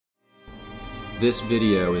This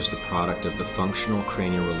video is the product of the Functional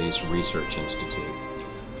Cranial Release Research Institute.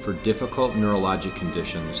 For difficult neurologic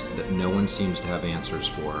conditions that no one seems to have answers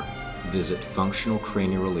for, visit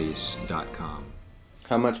functionalcranialrelease.com.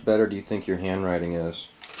 How much better do you think your handwriting is?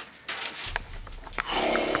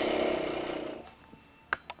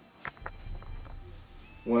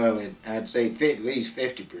 Well, I'd say at least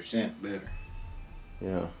 50% better.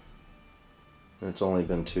 Yeah. And it's only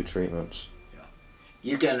been 2 treatments.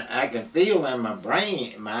 I can feel in my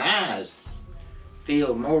brain, my eyes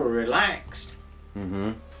feel more relaxed.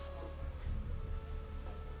 Mm-hmm.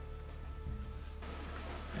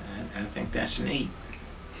 I think that's neat.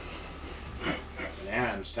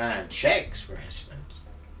 Now I'm signing checks, for instance.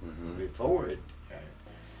 Mm-hmm. Before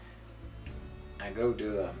I go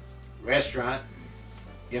to a restaurant,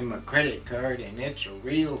 give them a credit card, and it's a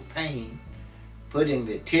real pain putting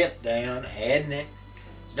the tip down, adding it.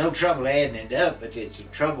 There's no trouble adding it up, but it's a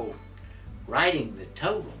trouble writing the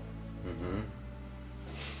total. Mm-hmm.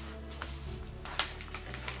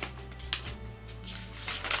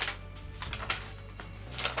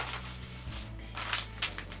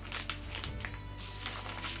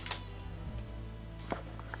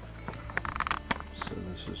 So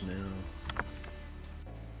this is now.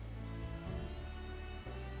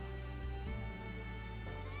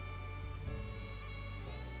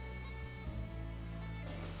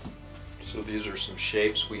 So these are some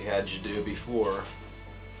shapes we had you do before.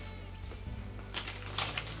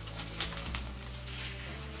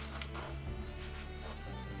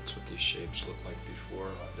 That's what these shapes look like before,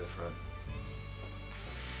 a lot different.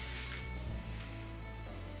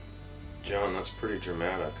 John, that's pretty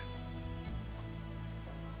dramatic.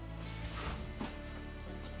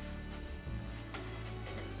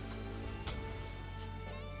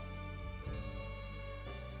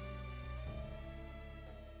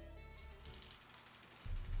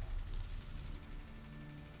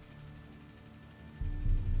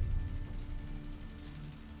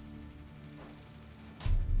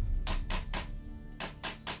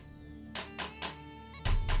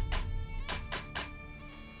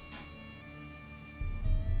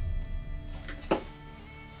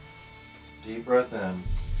 Deep breath in.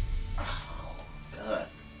 Oh, God.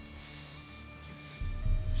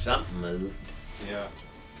 Something moved. Yeah.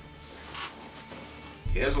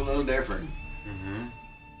 It's a little different. Mm-hmm.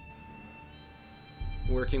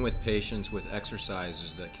 Working with patients with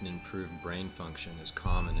exercises that can improve brain function is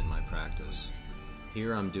common in my practice.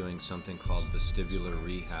 Here I'm doing something called vestibular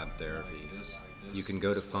rehab therapy. You can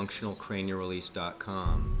go to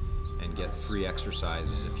functionalcranialrelease.com and get free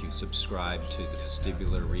exercises if you subscribe to the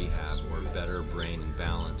Vestibular Rehab or Better Brain and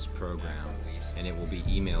Balance program, and it will be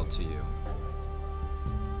emailed to you.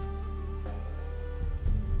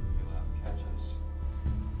 You'll have catches.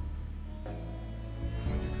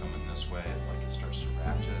 When you're coming this way, it starts to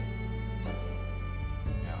ratchet.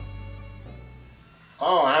 Yeah.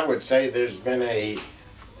 Oh, I would say there's been a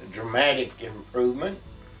dramatic improvement.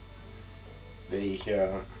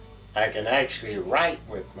 I can actually write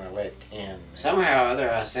with my left hand. Somehow or other,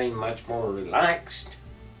 I seem much more relaxed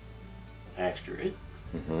after it.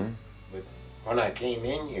 Mm-hmm. But when I came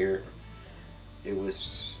in here, I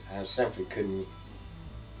simply couldn't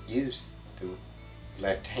use the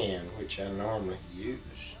left hand, which I normally use.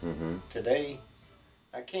 Mm-hmm. Today,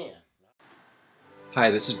 I can. Hi,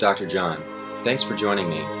 this is Dr. John. Thanks for joining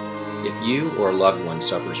me. If you or a loved one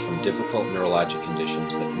suffers from difficult neurologic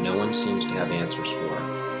conditions that no one seems to have answers for,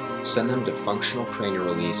 send them to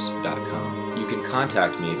functionalcranialrelease.com. You can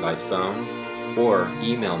contact me by phone or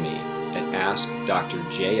email me at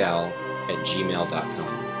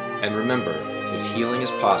askdrjl@gmail.com. And remember, if healing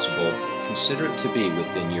is possible, consider it to be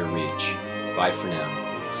within your reach. Bye for now.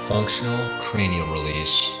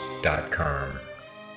 functionalcranialrelease.com